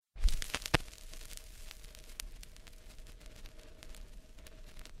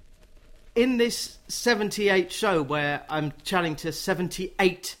in this 78 show where I'm chatting to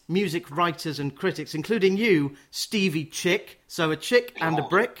 78 music writers and critics, including you, Stevie Chick. So a chick and a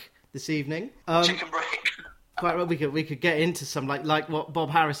brick this evening. Chick and brick. Quite well, we could get into some like what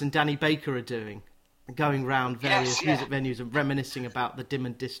Bob Harris and Danny Baker are doing, going round various music venues and reminiscing about the dim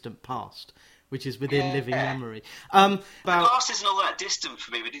and distant past, which is within living memory. The past isn't all that distant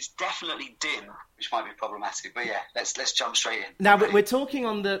for me, but it's definitely dim, which might be problematic. But yeah, let's jump straight in. Now, we're talking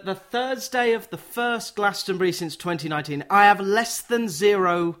on the Thursday of the first Glastonbury since 2019. I have less than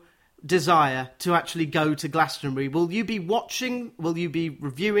zero desire to actually go to Glastonbury. Will you be watching? Will you be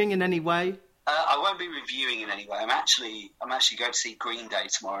reviewing in any way? I won't be reviewing in any way. I'm actually going to see Green Day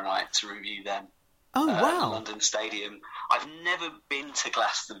tomorrow night to review them. Oh, wow. At the London Stadium. I've never been to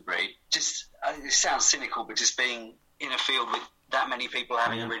Glastonbury. Just, it sounds cynical, but just being in a field with that many people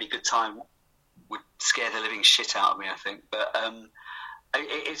having a really good time would scare the living shit out of me, I think. But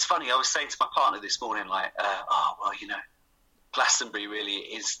it's funny, I was saying to my partner this morning, Glastonbury really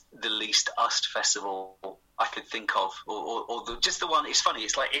is the least us festival I could think of, or just the one. It's funny.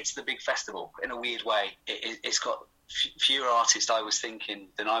 It's like it's the big festival in a weird way. It's got fewer artists I was thinking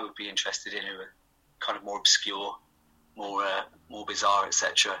than I would be interested in, who are kind of more obscure, more bizarre,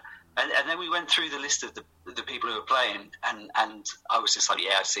 etc. And then we went through the list of the people who were playing, and I was just like,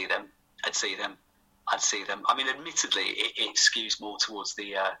 yeah, I'd see them. I mean, admittedly, it skews more towards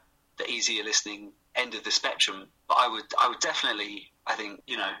the easier listening end of the spectrum, but I would definitely, I think,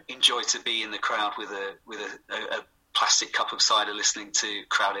 enjoy to be in the crowd with a plastic cup of cider listening to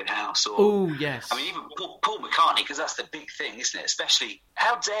Crowded House, or yes, I mean even Paul McCartney, because that's the big thing, isn't it? Especially,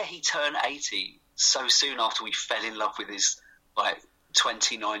 how dare he turn 80 so soon after we fell in love with his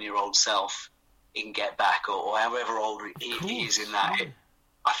 29-year-old self in Get Back, or however old he is in that.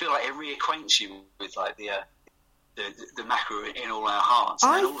 I feel like it reacquaints you with the macro in all our hearts.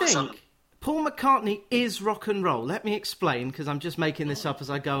 I think Paul McCartney is rock and roll. Let me explain, because I'm just making this up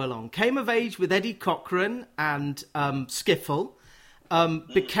as I go along. Came of age with Eddie Cochran and Skiffle.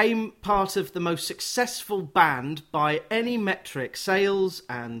 Became part of the most successful band by any metric, sales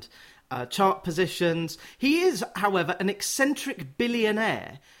and chart positions. He is, however, an eccentric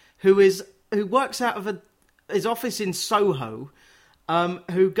billionaire who works out of his office in Soho,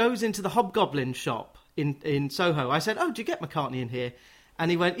 who goes into the Hobgoblin shop in Soho. I said, "Oh, do you get McCartney in here?" And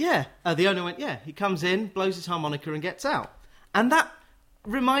he went, "Yeah." The owner went, "Yeah." He comes in, blows his harmonica and gets out. And that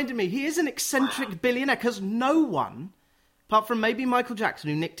reminded me, he is an eccentric billionaire, because no one, apart from maybe Michael Jackson,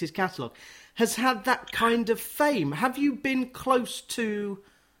 who nicked his catalogue, has had that kind of fame. Have you been close to,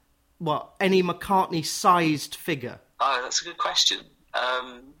 any McCartney-sized figure? Oh, that's a good question.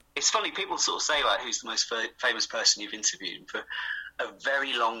 It's funny, people sort of say, who's the most famous person you've interviewed? For a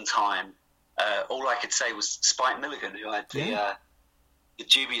very long time, all I could say was Spike Milligan, who I had the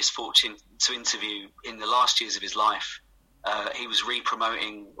dubious fortune to interview in the last years of his life. He was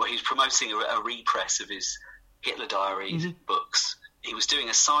promoting a repress of his Hitler Diary books. He was doing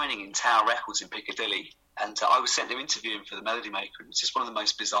a signing in Tower Records in Piccadilly, and I was sent to interview him for the Melody Maker. It was just one of the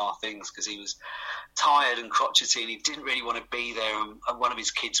most bizarre things, because he was tired and crotchety, and he didn't really want to be there, and one of his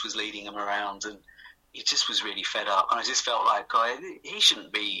kids was leading him around, and he just was really fed up. And I just felt like, he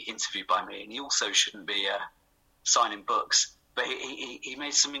shouldn't be interviewed by me, and he also shouldn't be signing books. But he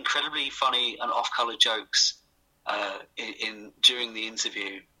made some incredibly funny and off-colour jokes during the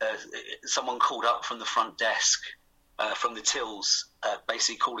interview. Someone called up from the front desk, from the tills,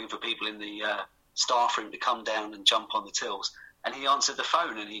 basically calling for people in the staff room to come down and jump on the tills. And he answered the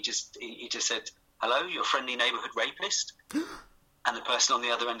phone, and he just said, "Hello, your friendly neighbourhood rapist?" And the person on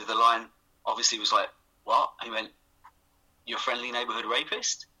the other end of the line obviously was like, "What?" And he went, "Your friendly neighbourhood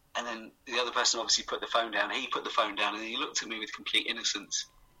rapist?" And then the other person obviously put the phone down. He put the phone down, and he looked at me with complete innocence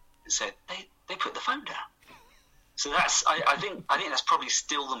and said, "They put the phone down." So that's I think that's probably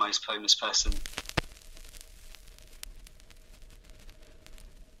still the most famous person.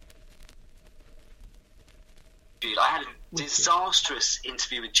 I had a disastrous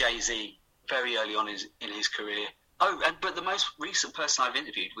interview with Jay-Z very early on in his career. But the most recent person I've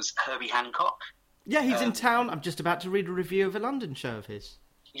interviewed was Herbie Hancock. Yeah, he's in town. I'm just about to read a review of a London show of his.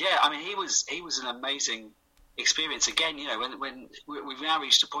 Yeah, I mean, he was an amazing experience. Again, when we've now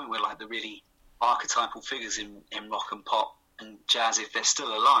reached a point where the really archetypal figures in rock and pop and jazz, if they're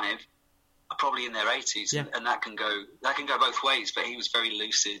still alive, are probably in their 80s, and that can go both ways. But he was very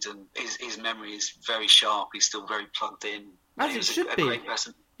lucid, and his memory is very sharp. He's still very plugged in. As it should be. Great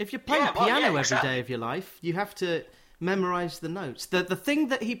person. If you're playing piano every day of your life, you have to memorise the notes. The thing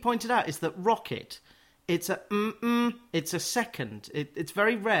that he pointed out is that Rocket, it's a second. It's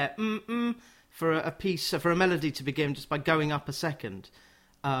very rare for a piece, for a melody to begin just by going up a second.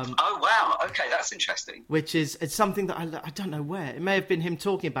 Oh, wow. Okay, that's interesting. Which is it's something that I don't know where. It may have been him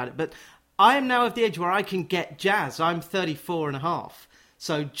talking about it, but I am now of the age where I can get jazz. I'm 34 and a half.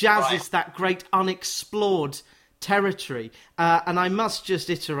 So jazz is that great unexplored territory. And I must just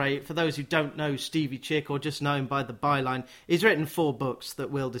iterate, for those who don't know Stevie Chick or just know him by the byline, he's written 4 books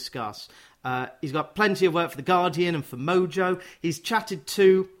that we'll discuss. He's got plenty of work for The Guardian and for Mojo. He's chatted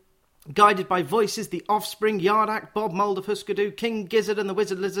to Guided by Voices, The Offspring, Yard Act, Bob Mould of Husker Du, King Gizzard and the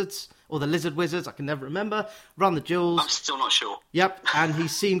Wizard Lizards, or the Lizard Wizards, I can never remember, Run the Jewels. I'm still not sure. Yep, and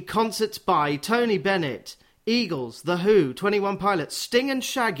he's seen concerts by Tony Bennett, Eagles, The Who, 21 Pilots, Sting and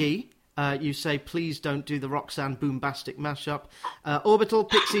Shaggy. You say, please don't do the Roxanne Boombastic mashup. Orbital,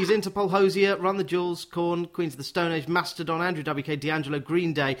 Pixies, Interpol, Hosier, Run the Jewels, Korn, Queens of the Stone Age, Mastodon, Andrew WK, D'Angelo,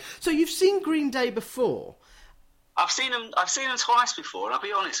 Green Day. So you've seen Green Day before? I've seen them twice before, and I'll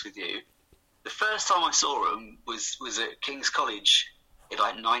be honest with you. The first time I saw them was at King's College in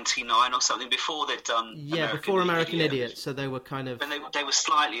like '99 or something, before they'd done before American Idiot. So they were kind of... And they were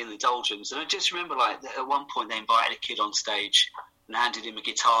slightly in the doldrums. And I just remember, like, at one point they invited a kid on stage and handed him a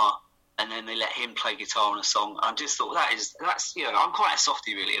guitar, and then they let him play guitar on a song. I just thought, that's I'm quite a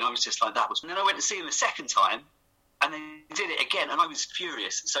softie, really. And I was just like, that was... And then I went to see them a second time, and they did it again, and I was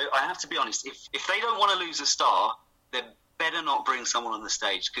furious. So I have to be honest, if they don't want to lose a star, they better not bring someone on the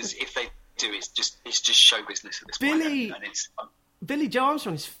stage, because if they do, it's just show business at this point. And it's... Billy Joe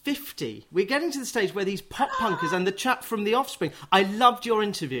Armstrong is 50. We're getting to the stage where these pop punkers and the chap from The Offspring... I loved your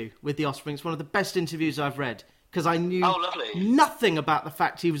interview with The Offspring. It's one of the best interviews I've read, because I knew nothing about the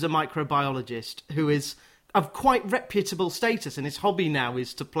fact he was a microbiologist who is of quite reputable status, and his hobby now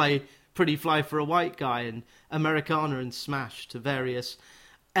is to play Pretty Fly for a White Guy and Americana and Smash to various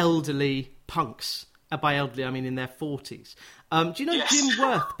elderly punks. By elderly, I mean in their 40s. Do you know Jim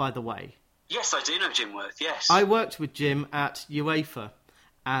Worth, by the way? Yes, I do know Jim Worth, yes. I worked with Jim at UEFA,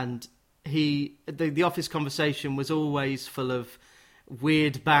 and the office conversation was always full of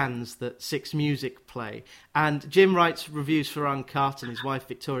weird bands that Six Music play. And Jim writes reviews for Uncut, and his wife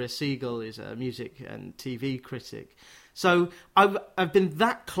Victoria Siegel is a music and TV critic. So I've been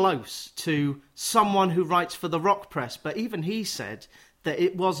that close to someone who writes for the rock press, but even he said that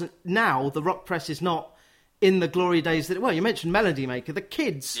it wasn't... Now, the rock press is not in the glory days that... Well, you mentioned Melody Maker. The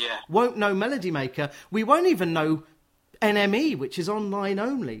kids won't know Melody Maker. We won't even know NME, which is online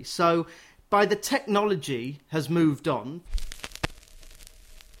only. So by the technology has moved on...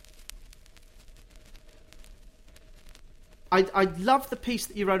 I love the piece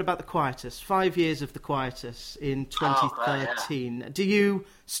that you wrote about The Quietus, 5 years of The Quietus in 2013. Do you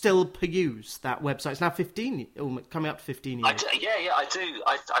still peruse that website? It's now 15, coming up to 15 years. I do.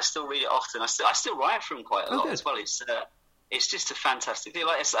 I still read it often. I still write from quite a lot as well. It's just a fantastic deal.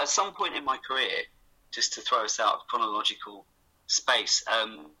 Like, at some point in my career, just to throw us out of chronological space,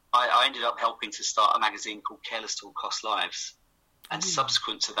 I ended up helping to start a magazine called Careless Talk Cost Lives. And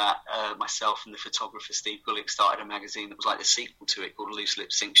subsequent to that, myself and the photographer Steve Gullick started a magazine that was like the sequel to it, called Loose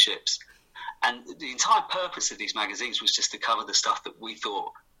Lips Sink Ships. And the entire purpose of these magazines was just to cover the stuff that we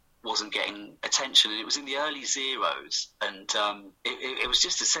thought wasn't getting attention. And it was in the early zeros. And it was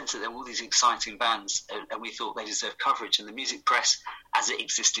just a sense that there were all these exciting bands, and we thought they deserved coverage. And the music press, as it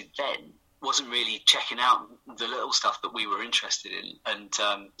existed then, wasn't really checking out the little stuff that we were interested in. And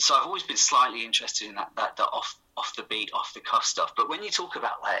so I've always been slightly interested in that off the beat, off the cuff stuff. But when you talk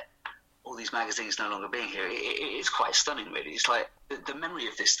about like all these magazines no longer being here, it is quite stunning, really. It's like the memory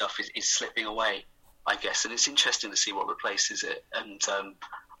of this stuff is slipping away, I guess, and it's interesting to see what replaces it. And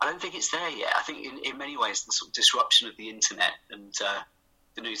I don't think it's there yet. I think in many ways the sort of disruption of the internet and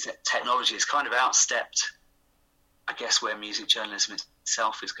the new technology has kind of outstepped, I guess, where music journalism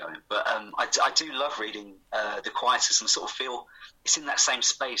itself is going. But I do love reading The Quietus, and sort of feel it's in that same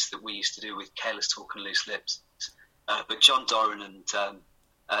space that we used to do with Careless Talk and Loose Lips. But John Doran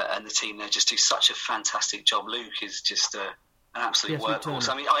and the team there just do such a fantastic job. Luke is just an absolute workhorse.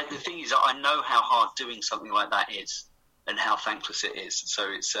 I mean, the thing is, I know how hard doing something like that is, and how thankless it is. So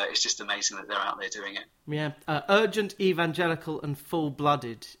it's just amazing that they're out there doing it. Yeah, urgent, evangelical, and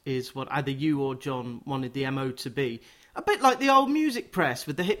full-blooded is what either you or John wanted the MO to be. A bit like the old music press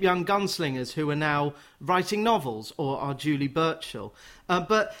with the hip young gunslingers who are now writing novels, or are Julie Burchill.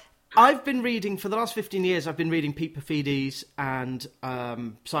 But I've been reading, for the last 15 years, I've been reading Pete Paphides and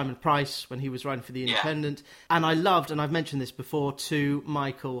Simon Price when he was writing for The Independent. And I loved, and I've mentioned this before, to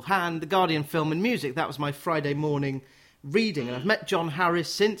Michael Hand, The Guardian Film and Music. That was my Friday morning reading. And I've met John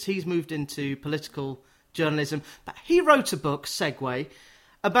Harris since he's moved into political journalism. But he wrote a book, Segue,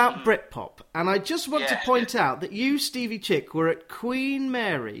 about Britpop. And I just want to point out that you, Stevie Chick, were at Queen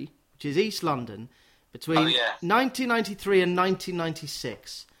Mary, which is East London, between 1993 and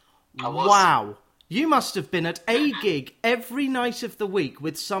 1996. Wow. You must have been at a gig every night of the week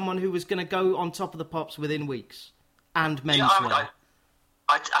with someone who was going to go on Top of the Pops within weeks. And menswear.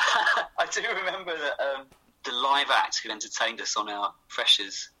 I do remember that the live act who entertained us on our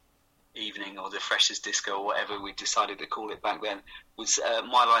Freshers evening, or the Freshers disco, or whatever we decided to call it back then, was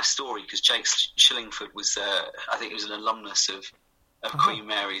My Life Story, because Jake Shillingford was, I think he was an alumnus of Queen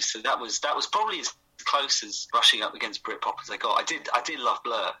Mary's. So that was probably as close as brushing up against Britpop as I got. I did love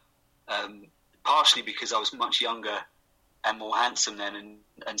Blur. Partially because I was much younger and more handsome then,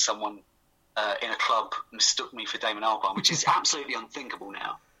 and someone in a club mistook me for Damon Albarn, which is absolutely unthinkable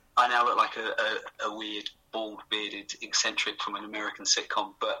now. I now look like a weird, bald-bearded eccentric from an American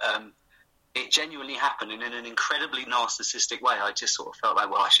sitcom, but it genuinely happened, and in an incredibly narcissistic way. I just sort of felt like,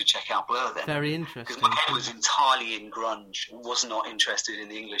 well, I should check out Blur then. Very interesting. Because my head was entirely in grunge, was not interested in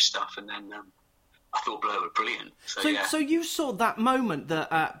the English stuff, and then I thought Blur were brilliant. So you saw that moment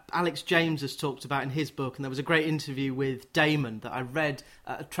that Alex James has talked about in his book, and there was a great interview with Damon that I read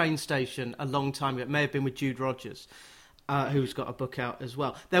at a train station a long time ago. It may have been with Jude Rogers, who's got a book out as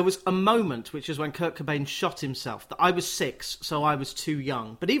well. There was a moment, which is when Kurt Cobain shot himself, that I was 6, so I was too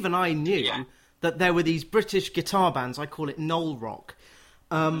young. But even I knew that there were these British guitar bands, I call it Knoll Rock.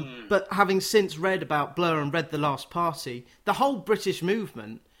 But having since read about Blur and read The Last Party, the whole British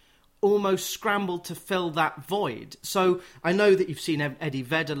movement almost scrambled to fill that void. So I know that you've seen Eddie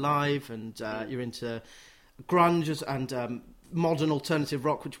Vedder live, and you're into grunge and modern alternative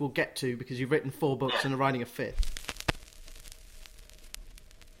rock, which we'll get to because you've written 4 books and are writing a 5th.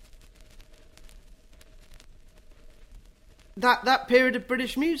 That period of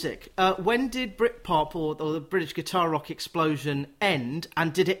British music, when did Britpop or the British guitar rock explosion end,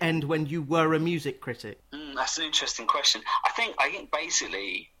 and did it end when you were a music critic? That's an interesting question. I think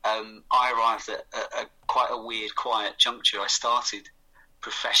basically I arrived at quite a weird, quiet juncture. I started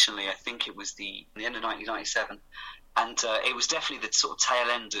professionally, I think it was the end of 1997, and it was definitely the sort of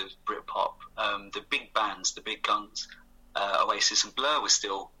tail end of Britpop. The big bands, the big guns, Oasis and Blur were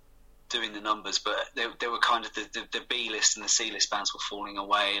still doing the numbers, but they were kind of the B-list and the C-list bands were falling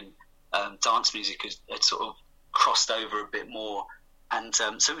away, and dance music had sort of crossed over a bit more, and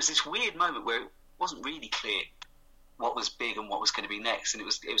so it was this weird moment where it wasn't really clear what was big and what was going to be next, and it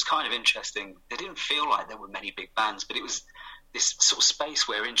was kind of interesting. It didn't feel like there were many big bands, but it was this sort of space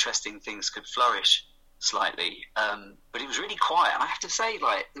where interesting things could flourish slightly, but it was really quiet, and I have to say,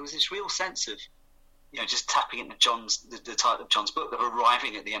 like, there was this real sense of, just tapping into the title of John's book, of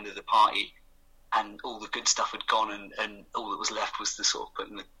arriving at the end of the party and all the good stuff had gone, and all that was left was the sort of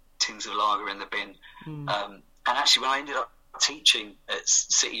putting the tins of lager in the bin. And actually, when I ended up teaching at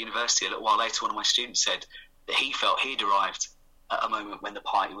City University a little while later, one of my students said that he felt he'd arrived at a moment when the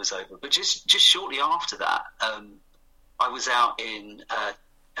party was over. But just shortly after that, I was out in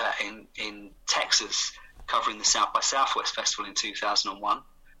Texas covering the South by Southwest Festival in 2001.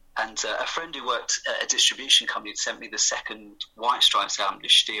 And a friend who worked at a distribution company had sent me the second White Stripes album, to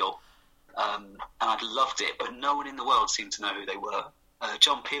Steel, and I'd loved it, but no one in the world seemed to know who they were.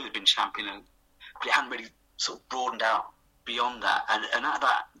 John Peel had been championing, but it hadn't really sort of broadened out beyond that. And at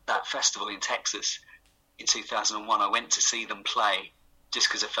that festival in Texas in 2001, I went to see them play just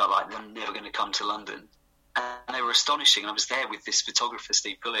because I felt like they're never going to come to London. And they were astonishing. I was there with this photographer,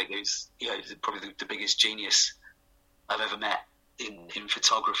 Steve Gullick, who's probably the biggest genius I've ever met in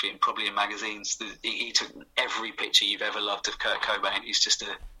photography and probably in magazines. He took every picture you've ever loved of Kurt Cobain. He's just an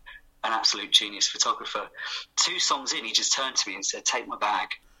absolute genius photographer. 2 songs in, he just turned to me and said, "Take my bag."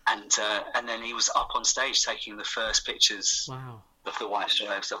 And then he was up on stage taking the first pictures of the White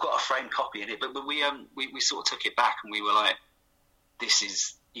Stripes. I've got a framed copy of it, but we sort of took it back, and we were like, "This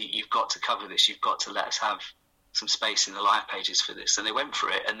is, you've got to cover this. You've got to let us have some space in the live pages for this." And they went for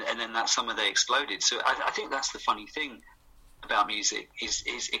it, and then that summer they exploded. So I think that's the funny thing about music is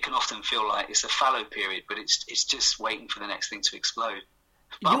it can often feel like it's a fallow period, but it's just waiting for the next thing to explode.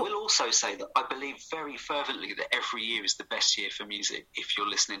 But I will also say that I believe very fervently that every year is the best year for music if you're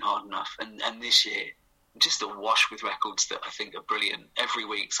listening hard enough. And this year, I'm just awash with records that I think are brilliant. Every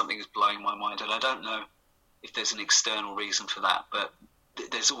week something is blowing my mind, and I don't know if there's an external reason for that, but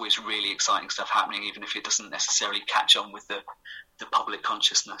there's always really exciting stuff happening, even if it doesn't necessarily catch on with the public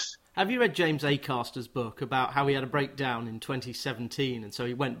consciousness. Have you read James Acaster's book about how he had a breakdown in 2017, and so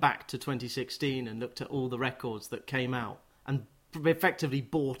he went back to 2016 and looked at all the records that came out and effectively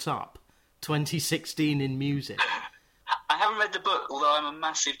bought up 2016 in music? I haven't read the book, although I'm a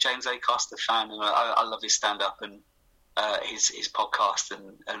massive James Acaster fan, and I love his stand-up and his podcast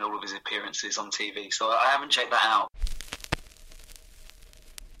and all of his appearances on TV, so I haven't checked that out.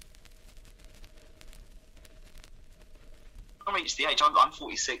 reached the age, I'm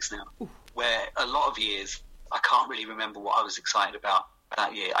 46 now, where a lot of years I can't really remember what I was excited about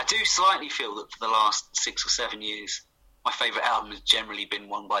that year. I do slightly feel that for the last 6 or 7 years, my favourite album has generally been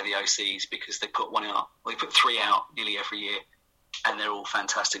one by the OCs, because they put one out, or they put 3 out nearly every year, and they're all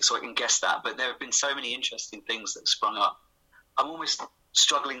fantastic, so I can guess that. But there have been so many interesting things that have sprung up. I'm almost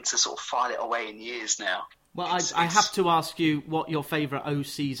struggling to sort of file it away in years now. Well, I have to ask you what your favourite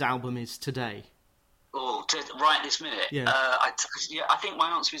OCs album is today. Oh, right this minute? Yeah. I think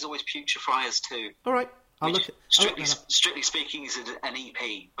my answer is always Putrefiers 2. All right. Strictly speaking, is an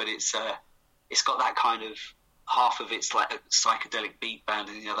EP, but it's got that kind of, half of it's like a psychedelic beat band,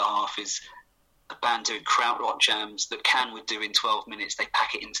 and the other half is a band doing krautrock jams that Can would do in 12 minutes. They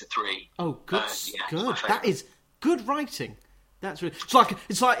pack it into 3. Oh, good. Good. That is good writing. That's really, it's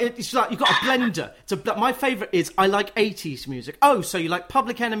like you've got a blender. My favourite is, I like 80s music. Oh, so you like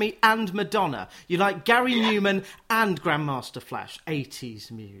Public Enemy and Madonna. You like Gary Newman and Grandmaster Flash. 80s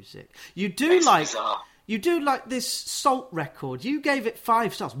music. You do like this Salt record. You gave it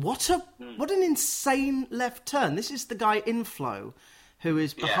 5 stars. What an insane left turn. This is the guy Inflow who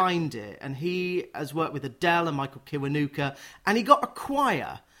is behind it, and he has worked with Adele and Michael Kiwanuka, and he got a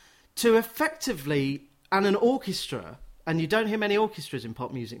choir to effectively, and an orchestra. And you don't hear many orchestras in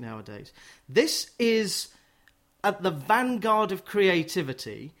pop music nowadays. This is at the vanguard of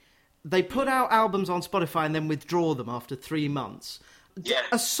creativity. They put out albums on Spotify and then withdraw them after 3 months. Yeah.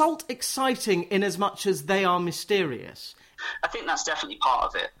 Assault exciting in as much as they are mysterious. I think that's definitely part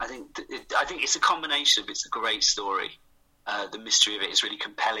of it. I think it's a combination of, it's a great story. The mystery of it is really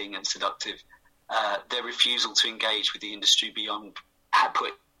compelling and seductive. Their refusal to engage with the industry beyond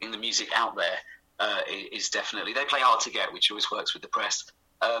putting the music out there is definitely... They play hard to get, which always works with the press.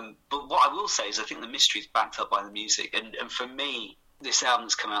 But what I will say is I think the mystery is backed up by the music. And for me, this album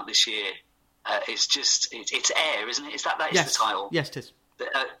that's come out this year, it's Air, isn't it? Is that is the title? Yes, it is.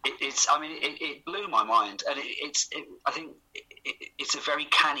 It blew my mind. And I think it's a very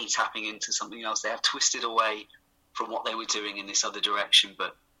canny tapping into something else. They have twisted away from what they were doing in this other direction,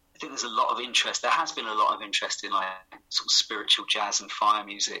 but I think there's a lot of interest. There has been a lot of interest in like sort of spiritual jazz and fire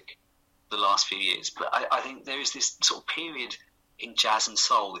music the last few years, but I think there is this sort of period in jazz and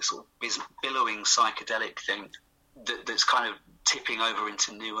soul, this sort of billowing psychedelic thing that's kind of tipping over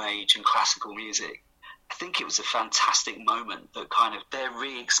into new age and classical music. I think it was a fantastic moment that kind of they're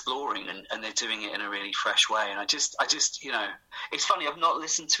re-exploring and they're doing it in a really fresh way. And I just it's funny, I've not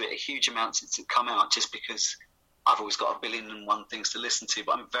listened to it a huge amount since it come out, just because I've always got a billion and one things to listen to,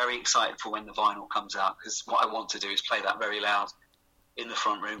 but I'm very excited for when the vinyl comes out, because what I want to do is play that very loud in the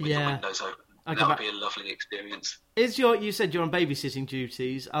front room with the windows open. That would be a lovely experience. You said you're on babysitting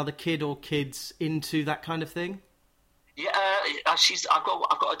duties. Are the kid or kids into that kind of thing? Yeah, I've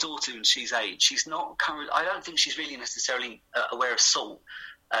got a daughter and she's 8. She's not I don't think she's really necessarily aware of Salt,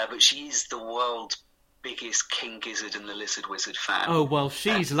 but she is the world's biggest King Gizzard and the Lizard Wizard fan. Oh, well,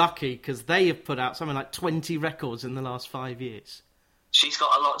 she's lucky, because they have put out something like 20 records in the last 5 years. She's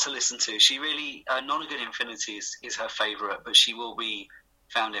got a lot to listen to. She really, Not a Good Infinity is her favourite, but she will be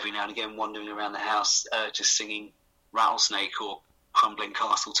found every now and again wandering around the house just singing Rattlesnake or Crumbling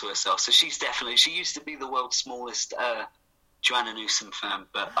Castle to herself. So she used to be the world's smallest Joanna Newsom fan,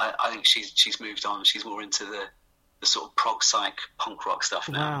 but I think she's moved on. She's more into the sort of prog psych punk rock stuff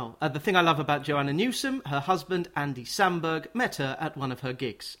now. Wow. The thing I love about Joanna Newsom, her husband, Andy Samberg, met her at one of her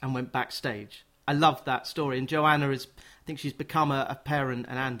gigs and went backstage. I love that story. And Joanna I think she's become a parent,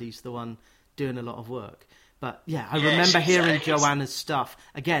 and Andy's the one doing a lot of work. But yeah, I remember hearing Joanna's stuff,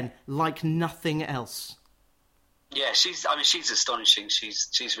 again, like nothing else. Yeah, she's astonishing.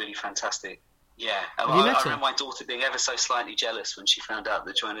 She's really fantastic. Yeah. Have you met her? I remember my daughter being ever so slightly jealous when she found out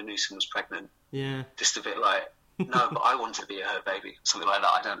that Joanna Newsom was pregnant. Yeah. Just a bit like, no, but I want to be her baby. Something like that,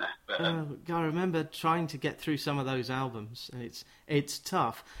 I don't know. But, I remember trying to get through some of those albums, and it's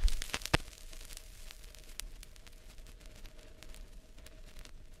tough.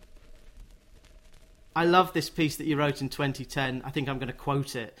 I love this piece that you wrote in 2010. I think I'm going to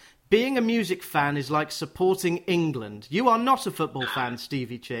quote it. Being a music fan is like supporting England. You are not a football fan,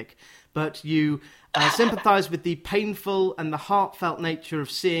 Stevie Chick, but you sympathise with the painful and the heartfelt nature of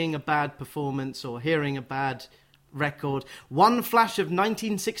seeing a bad performance or hearing a bad record. One flash of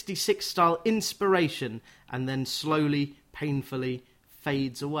 1966-style inspiration and then slowly, painfully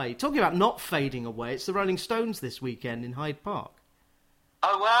fades away. Talking about not fading away, it's the Rolling Stones this weekend in Hyde Park.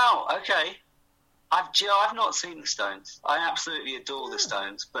 Oh, wow, okay. I've not seen the Stones. I absolutely adore the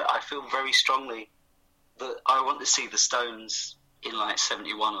Stones, but I feel very strongly that I want to see the Stones in like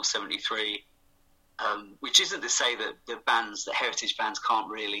 71 or 73, which isn't to say that the heritage bands can't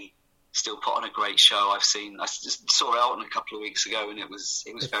really still put on a great show. I just saw Elton a couple of weeks ago, and it was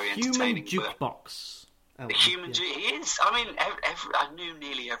very entertaining. Human jukebox. The human, he is. I mean, I knew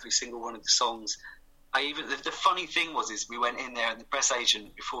nearly every single one of the songs. The funny thing is we went in there, and the press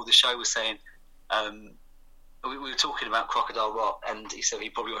agent before the show was saying, we were talking about Crocodile Rock, and he said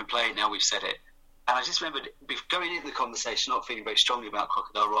he probably won't play it now we've said it. And I just remembered going into the conversation, not feeling very strongly about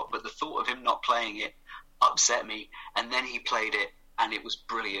Crocodile Rock, but the thought of him not playing it upset me. And then he played it, and it was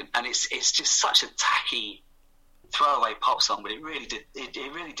brilliant. And it's just such a tacky throwaway pop song, but it really did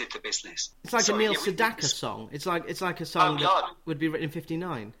the business. It's like a Neil Sedaka song. It's like a song that would be written in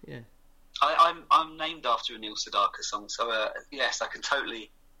 '59. Yeah. I'm named after a Neil Sedaka song, so yes, I can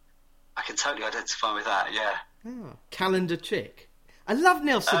totally identify with that. Yeah. Oh, Calendar Chick. I love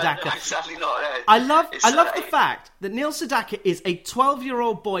Neil Sedaka. No, exactly not. I love the fact that Neil Sedaka is a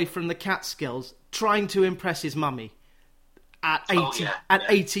 12-year-old boy from the Catskills trying to impress his mummy at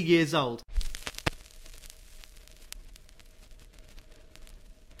 80 years old.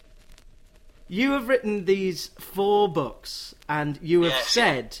 You have written these 4 books, and you have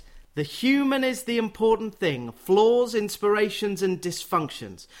said the human is the important thing, flaws, inspirations and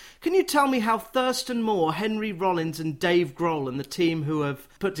dysfunctions. Can you tell me how Thurston Moore, Henry Rollins and Dave Grohl and the team who have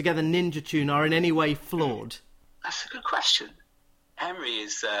put together Ninja Tune are in any way flawed? That's a good question. Henry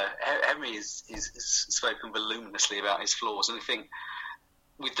is spoken voluminously about his flaws, and I think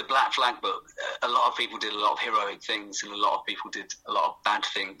with the Black Flag book, a lot of people did a lot of heroic things, and a lot of people did a lot of bad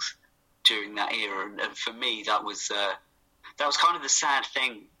things during that era. And for me, that was kind of the sad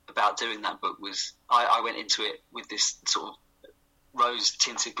thing about doing that book. Was I went into it with this sort of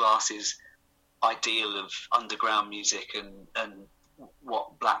rose-tinted glasses ideal of underground music and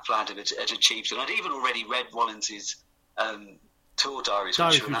what Black Flag had achieved, and I'd even already read Rollins's tour diaries,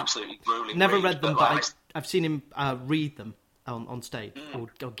 which were an absolutely grueling Never read, read them, but I've seen him read them on stage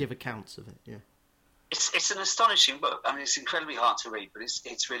or give accounts of it. Yeah, it's an astonishing book. I mean, it's incredibly hard to read, but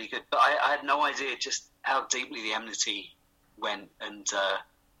it's really good. But I had no idea just how deeply the enmity went, and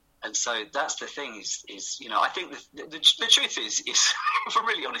so that's the thing. Is I think the truth is, if I'm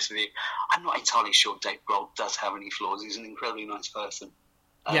really honest with you, I'm not entirely sure Dave Grohl does have any flaws. He's an incredibly nice person.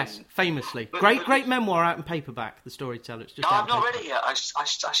 Yes, famously. Great memoir out in paperback, The Storyteller. It's just I've not read it yet. I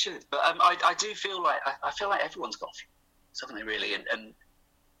should. But I do feel like everyone's got flaws, haven't they, really? And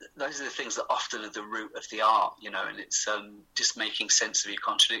those are the things that often are the root of the art, and it's just making sense of your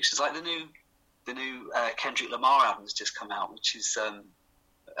contradictions. Like the new Kendrick Lamar album has just come out, which is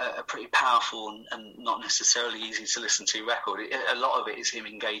a pretty powerful and not necessarily easy to listen to record. A lot of it is him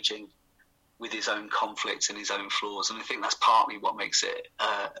engaging with his own conflicts and his own flaws, and I think that's partly what makes it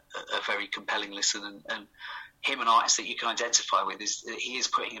a very compelling listen. And him, an artist that you can identify with, is that he is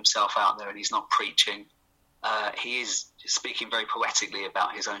putting himself out there, and he's not preaching. He is speaking very poetically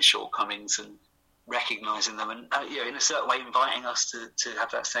about his own shortcomings and recognising them, and in a certain way inviting us to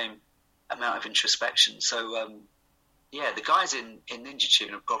have that same amount of introspection. So the guys in Ninja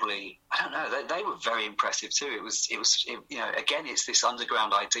Tune are probably, I don't know, they were very impressive too. It was again, it's this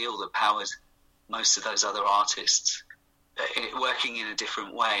underground ideal that powers most of those other artists, working in a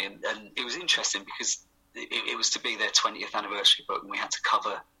different way. And it was interesting because it was to be their 20th anniversary book, and we had to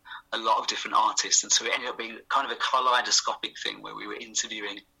cover a lot of different artists. And so it ended up being kind of a kaleidoscopic thing where we were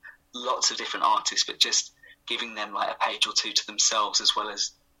interviewing lots of different artists, but just giving them like a page or two to themselves, as well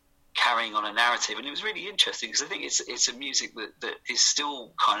as carrying on a narrative. And it was really interesting because I think it's a music that is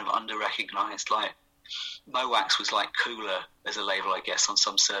still kind of under-recognised. Like Mowax was like cooler as a label, I guess, on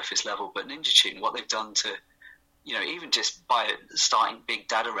some surface level, but Ninja Tune, what they've done to, even just by starting Big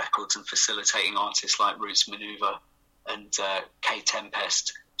Dada Records and facilitating artists like Roots Maneuver and K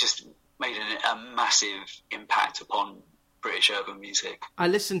Tempest, just made a massive impact upon British urban music. I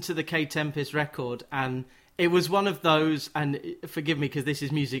listened to the K Tempest record, and it was one of those, and forgive me because this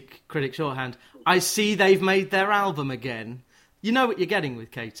is music critic shorthand, I see they've made their album again. You know what you're getting with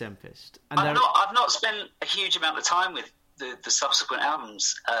K Tempest. And I've not spent a huge amount of time with the subsequent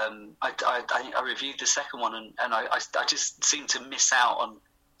albums. I reviewed the second one, and I just seemed to miss out on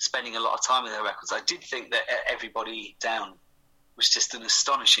spending a lot of time with their records. I did think that Everybody Down was just an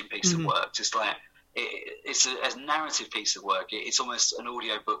astonishing piece of work. Just like it's a narrative piece of work. It's almost an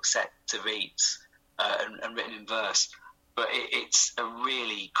audiobook set to beats and written in verse. But it's a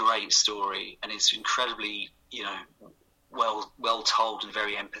really great story, and it's incredibly, well told and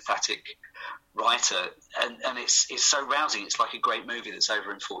very empathetic writer, and it's so rousing. It's like a great movie that's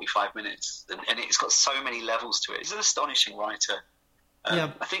over in 45 minutes, and it's got so many levels to it. He's an astonishing writer. I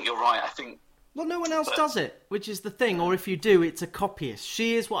think you're right. Well, no one else does it, which is the thing. Or if you do, it's a copyist.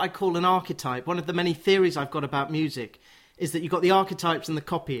 She is what I call an archetype. One of the many theories I've got about music is that you've got the archetypes and the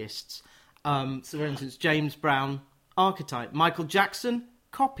copyists. So, for instance, James Brown, archetype. Michael Jackson,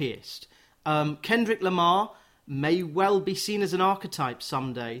 copyist. Kendrick Lamar may well be seen as an archetype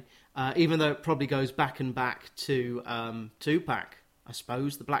someday, even though it probably goes back to Tupac, I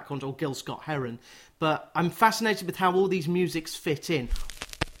suppose, the Black Control, Gil Scott-Heron. But I'm fascinated with how all these musics fit in.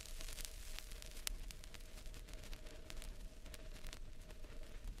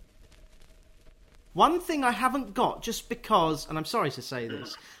 One thing I haven't got, just because, and I'm sorry to say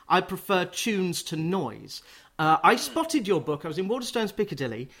this, I prefer tunes to noise. I spotted your book. I was in Waterstones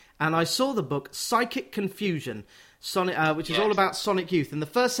Piccadilly, and I saw the book Psychic Confusion, which is all about Sonic Youth. And the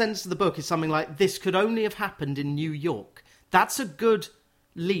first sentence of the book is something like, "This could only have happened in New York." That's a good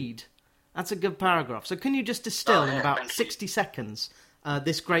lead. That's a good paragraph. So can you just distill in about 60 seconds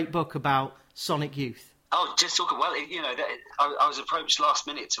this great book about Sonic Youth? Oh, just talk. Well, I was approached last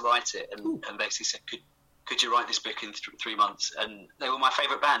minute to write it, and basically said, "Could you write this book in 3 months?" And they were my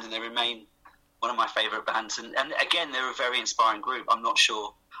favourite band, and they remain one of my favourite bands. And again, they're a very inspiring group. I'm not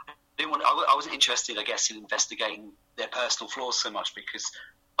sure. I wasn't interested, I guess, in investigating their personal flaws so much because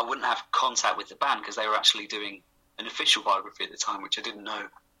I wouldn't have contact with the band because they were actually doing an official biography at the time, which I didn't know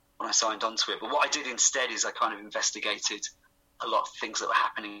when I signed on to it. But what I did instead is I kind of investigated a lot of things that were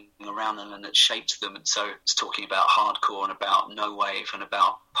happening around them and that shaped them. And so it's talking about hardcore and about no wave and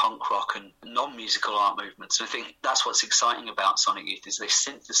about punk rock and non-musical art movements. And I think that's what's exciting about Sonic Youth is they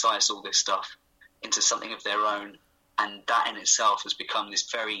synthesized all this stuff into something of their own. And that in itself has become this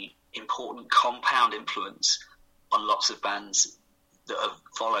very important compound influence on lots of bands that have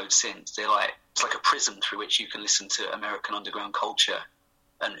followed since. It's like a prism through which you can listen to American underground culture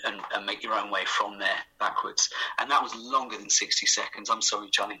and make your own way from there backwards. And that was longer than 60 seconds. I'm sorry,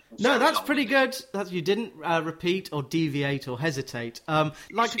 Johnny. No, that's pretty good. You didn't repeat or deviate or hesitate.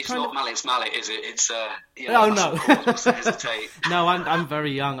 It's not Mallet's Mallet, is it? It's oh no. Hesitate. No, I'm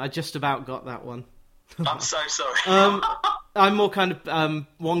very young. I just about got that one. I'm so sorry. I'm more kind of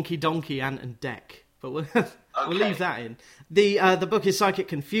wonky donkey Ant and Deck, but we'll leave that in. The book is Psychic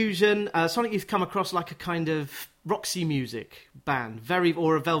Confusion. Sonic Youth come across like a kind of Roxy Music band,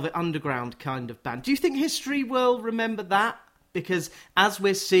 or a Velvet Underground kind of band. Do you think history will remember that? Because as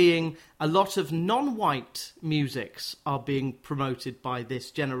we're seeing, a lot of non-white musics are being promoted by this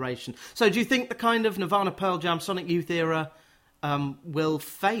generation. So do you think the kind of Nirvana, Pearl Jam, Sonic Youth era will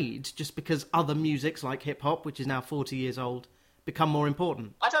fade just because other musics like hip-hop, which is now 40 years old, become more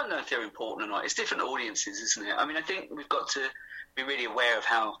important? I don't know if they're important or not. It's different audiences, isn't it? I mean, I think we've got to be really aware of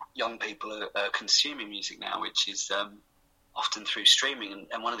how young people are consuming music now, which is often through streaming.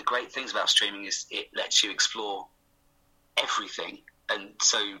 And one of the great things about streaming is it lets you explore everything. And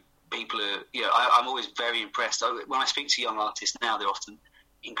so people are, I'm always very impressed. When I speak to young artists now, they're often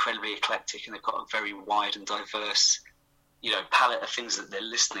incredibly eclectic and they've got a very wide and diverse palette of things that they're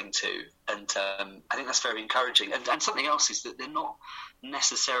listening to, and I think that's very encouraging. And something else is that they're not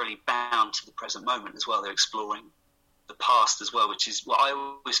necessarily bound to the present moment as well. They're exploring the past as well, which is what I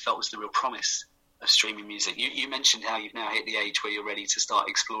always felt was the real promise of streaming music. You mentioned how you've now hit the age where you're ready to start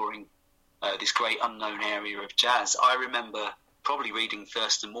exploring this great unknown area of jazz. I remember probably reading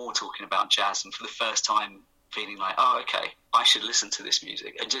Thurston Moore talking about jazz, and for the first time feeling like, oh, okay, I should listen to this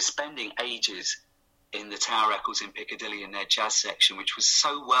music, and just spending ages in the Tower Records in Piccadilly in their jazz section, which was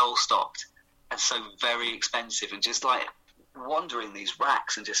so well stocked and so very expensive, and just like wandering these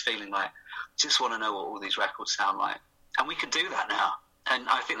racks and just feeling like, just want to know what all these records sound like. And we can do that now. And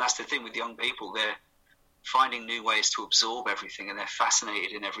I think that's the thing with young people. They're finding new ways to absorb everything, and they're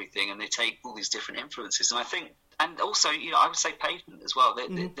fascinated in everything, and they take all these different influences. And I think, and also, I would say Pavement as well.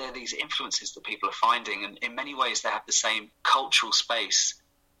 They're these influences that people are finding, and in many ways they have the same cultural space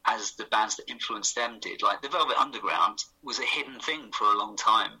as the bands that influenced them did. Like the Velvet Underground was a hidden thing for a long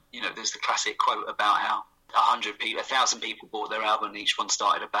time. There's the classic quote about how 1,000 people bought their album and each one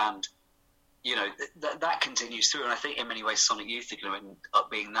started a band. That continues through, and I think in many ways Sonic Youth are going to end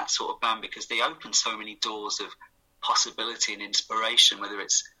up being that sort of band because they open so many doors of possibility and inspiration, whether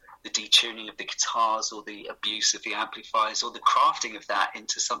it's the detuning of the guitars or the abuse of the amplifiers or the crafting of that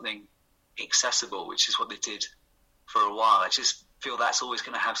into something accessible, which is what they did for a while. I just feel that's always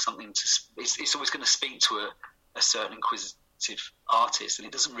going to have something to... It's always going to speak to a certain inquisitive artist, and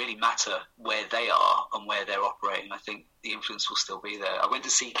it doesn't really matter where they are and where they're operating. I think the influence will still be there. I went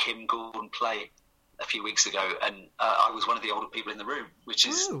to see Kim Gordon play a few weeks ago, and I was one of the older people in the room, which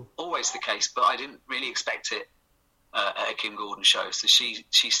is always the case, but I didn't really expect it at a Kim Gordon show. So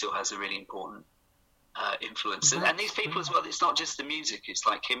she still has a really important influence. And these people as well, it's not just the music. It's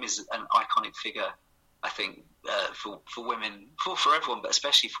like Kim is an iconic figure, I think, for women, for everyone, but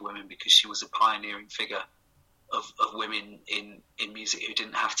especially for women, because she was a pioneering figure of women in music who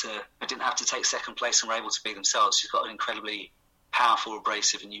didn't have to take second place and were able to be themselves. She's got an incredibly powerful,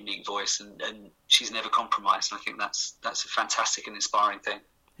 abrasive, and unique voice, and she's never compromised. And I think that's a fantastic and inspiring thing.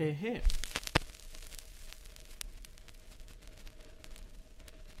 Hear, hear.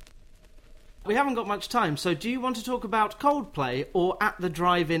 We haven't got much time, so do you want to talk about Coldplay or At the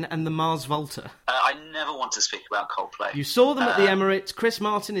Drive-In and the Mars Volta? I never want to speak about Coldplay. You saw them at the Emirates. Chris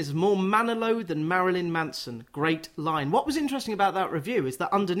Martin is more Manilow than Marilyn Manson. Great line. What was interesting about that review is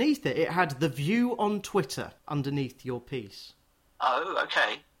that underneath it had The View on Twitter underneath your piece. Oh,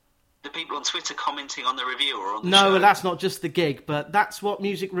 okay. The people on Twitter commenting on the review or on the show? No, that's not just the gig, but that's what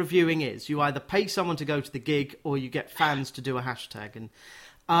music reviewing is. You either pay someone to go to the gig or you get fans to do a hashtag. And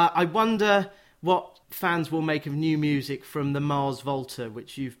I wonder what fans will make of new music from the Mars Volta,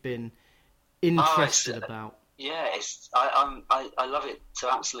 which you've been interested about. Yeah, I love it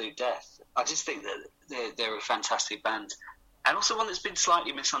to absolute death. I just think that they're a fantastic band. And also one that's been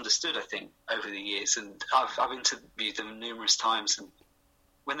slightly misunderstood, I think, over the years. And I've interviewed them numerous times. And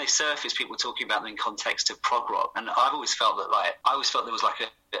when they surface, people were talking about them in context of prog rock. And I've always felt that, there was like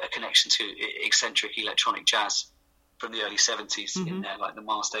a connection to eccentric electronic jazz from the early 70s in there, like the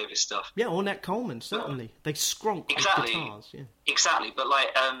Miles Davis stuff. Yeah, Ornette Coleman, certainly. They skronk with guitars. Yeah. Exactly. But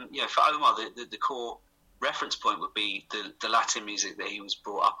for Omar, the core reference point would be the Latin music that he was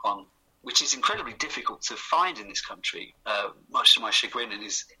brought up on, which is incredibly difficult to find in this country, much to my chagrin, and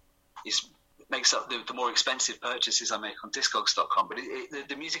is makes up the more expensive purchases I make on Discogs.com. But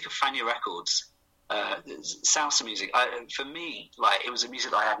the music of Fania Records, salsa music, for me, it was a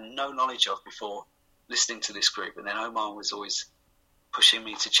music that I had no knowledge of before listening to this group, and then Omar was always pushing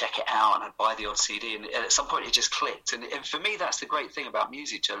me to check it out, and I'd buy the odd CD, and at some point it just clicked. And for me, that's the great thing about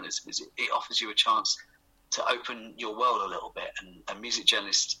music journalism, is it offers you a chance to open your world a little bit. And music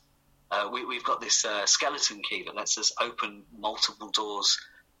journalists, we've got this skeleton key that lets us open multiple doors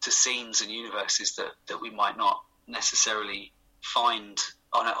to scenes and universes that we might not necessarily find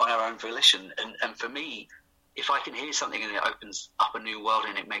on our own volition. And for me, if I can hear something and it opens up a new world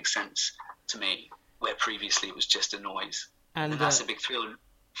and it makes sense to me, where previously it was just a noise, and that's a big thrill.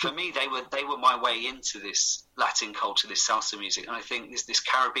 For me, they were my way into this Latin culture, this salsa music, and I think this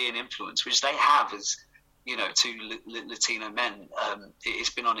Caribbean influence, which they have as two Latino men,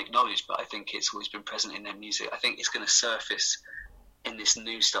 it's been unacknowledged, but I think it's always been present in their music. I think it's going to surface in this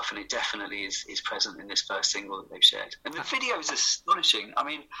new stuff, and it definitely is present in this first single that they've shared. And the video is astonishing. I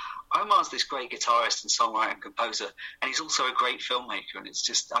mean, Omar's this great guitarist and songwriter and composer, and he's also a great filmmaker, and it's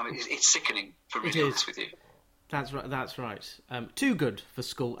just, it's sickening, for really honest with you. That's right. Too good for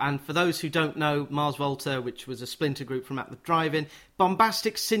school. And for those who don't know, Mars Volta, which was a splinter group from At the Drive-In,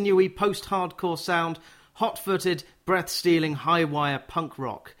 bombastic, sinewy, post-hardcore sound, hot-footed, breath-stealing, high-wire punk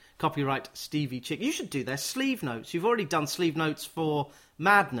rock. Copyright Stevie Chick. You should do their sleeve notes. You've already done sleeve notes for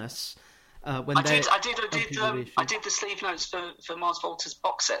Madness. I did the sleeve notes for Mars Volta's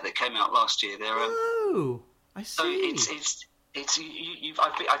box set that came out last year. I see. So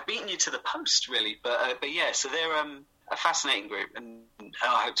I've beaten you to the post, really. But yeah, so they're a fascinating group, and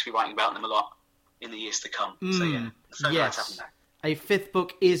I hope to be writing about them a lot in the years to come. So yeah, glad to have them back. A fifth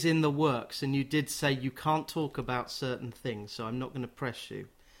book is in the works, and you did say you can't talk about certain things, so I'm not going to press you.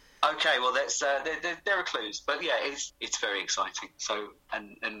 Okay, well, there are clues, but yeah, it's very exciting. So,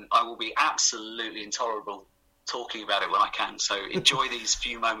 and I will be absolutely intolerable talking about it when I can. So enjoy these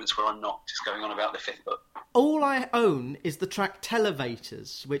few moments where I'm not just going on about the fifth book. All I own is the track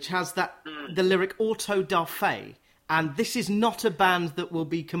Televators, which has the lyric Auto da Fe, and this is not a band that will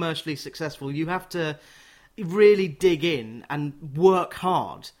be commercially successful. You have to really dig in and work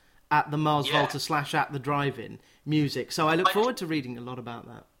hard at the Mars Volta / At the Drive-In music. So I look forward to reading a lot about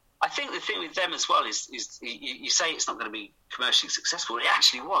that. I think the thing with them as well is you say it's not going to be commercially successful. It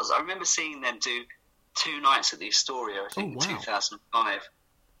actually was. I remember seeing them do 2 nights at the Astoria, I think, in 2005.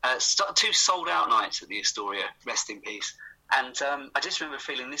 2 sold-out nights at the Astoria, rest in peace. And I just remember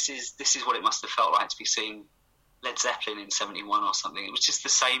feeling this is what it must have felt like to be seeing Led Zeppelin in 71 or something. It was just the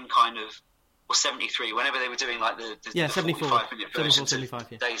same kind of, or 73, whenever they were doing like the 45-minute versions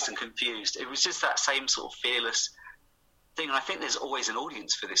of Dazed and Confused. It was just that same sort of fearless thing, and I think there's always an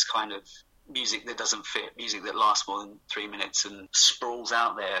audience for this kind of music that doesn't fit, music that lasts more than 3 minutes and sprawls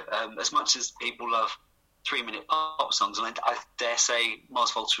out there. As much as people love 3-minute pop songs, and I dare say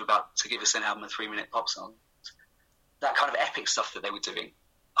Mars Volta are about to give us an album of 3-minute pop songs, that kind of epic stuff that they were doing,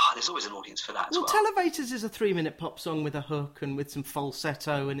 there's always an audience for that as well. Televators is a 3-minute pop song with a hook and with some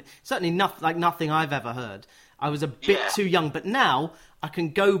falsetto, and certainly nothing I've ever heard. I was a bit too young, but now I can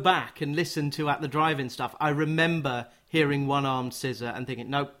go back and listen to At the Drive-In stuff. I remember hearing One Armed Scissor and thinking,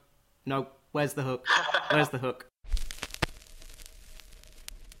 nope, Where's the hook? Where's the hook?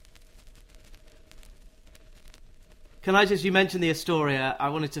 Can I just, you mentioned the Astoria, I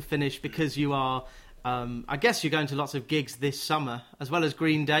wanted to finish because you are, I guess you're going to lots of gigs this summer, as well as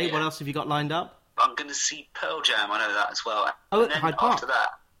Green Day. Yeah. What else have you got lined up? I'm going to see Pearl Jam, I know that as well. Oh, and then Hyde Park. After that,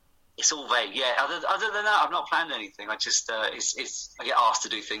 it's all vague. Yeah, other than that, I've not planned anything. I just, I get asked to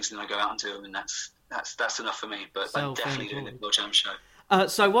do things and then I go out and do them, and that's enough for me. But I'm definitely doing the Pearl Jam show.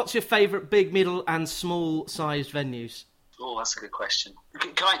 So what's your favourite big, middle and small-sized venues? Oh, that's a good question.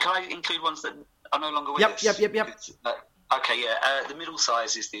 Can I include ones that are no longer with us? Yep. Okay, yeah. The middle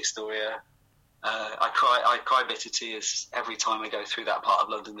size is the Astoria. I cry bitter tears every time I go through that part of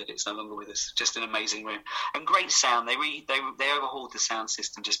London that it's no longer with us. Just an amazing room and great sound. They overhauled the sound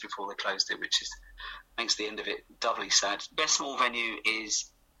system just before they closed it, which makes the end of it doubly sad. Best small venue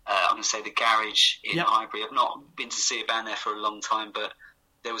is I'm going to say the Garage in Highbury. I've not been to see a band there for a long time, but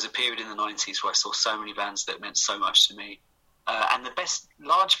there was a period in the 90s where I saw so many bands that meant so much to me. And the best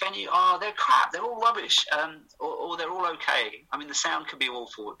large venue, they're crap. They're all rubbish, or they're all okay. I mean, the sound can be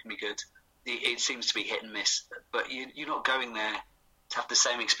awful. It can be good. It seems to be hit and miss. But you're not going there to have the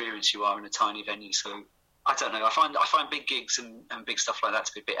same experience you are in a tiny venue. So I don't know. I find big gigs and big stuff like that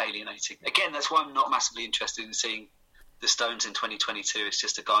to be a bit alienating. Again, that's why I'm not massively interested in seeing the Stones in 2022. It's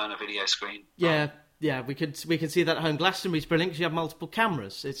just a guy on a video screen. Yeah, we could see that at home. Glastonbury's brilliant because you have multiple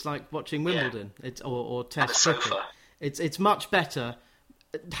cameras. It's like watching Wimbledon. It's or Test cricket. It's much better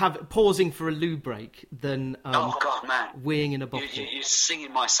pausing for a loo break than oh God, man, weeing in a bottle. You're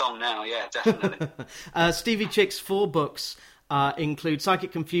singing my song now, yeah, definitely. Stevie Chick's 4 books include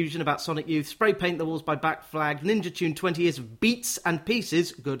Psychic Confusion about Sonic Youth, Spray Paint the Walls by Black Flag, Ninja Tune 20 Years of Beats and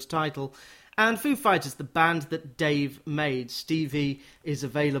Pieces, good title, and Foo Fighters, the band that Dave made. Stevie is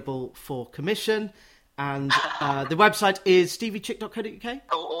available for commission. And the website is steviechick.co.uk?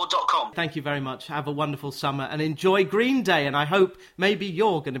 Or .com. Thank you very much. Have a wonderful summer and enjoy Green Day. And I hope maybe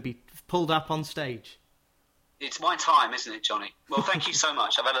you're going to be pulled up on stage. It's my time, isn't it, Johnny? Well, thank you so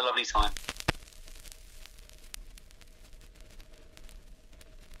much. I've had a lovely time.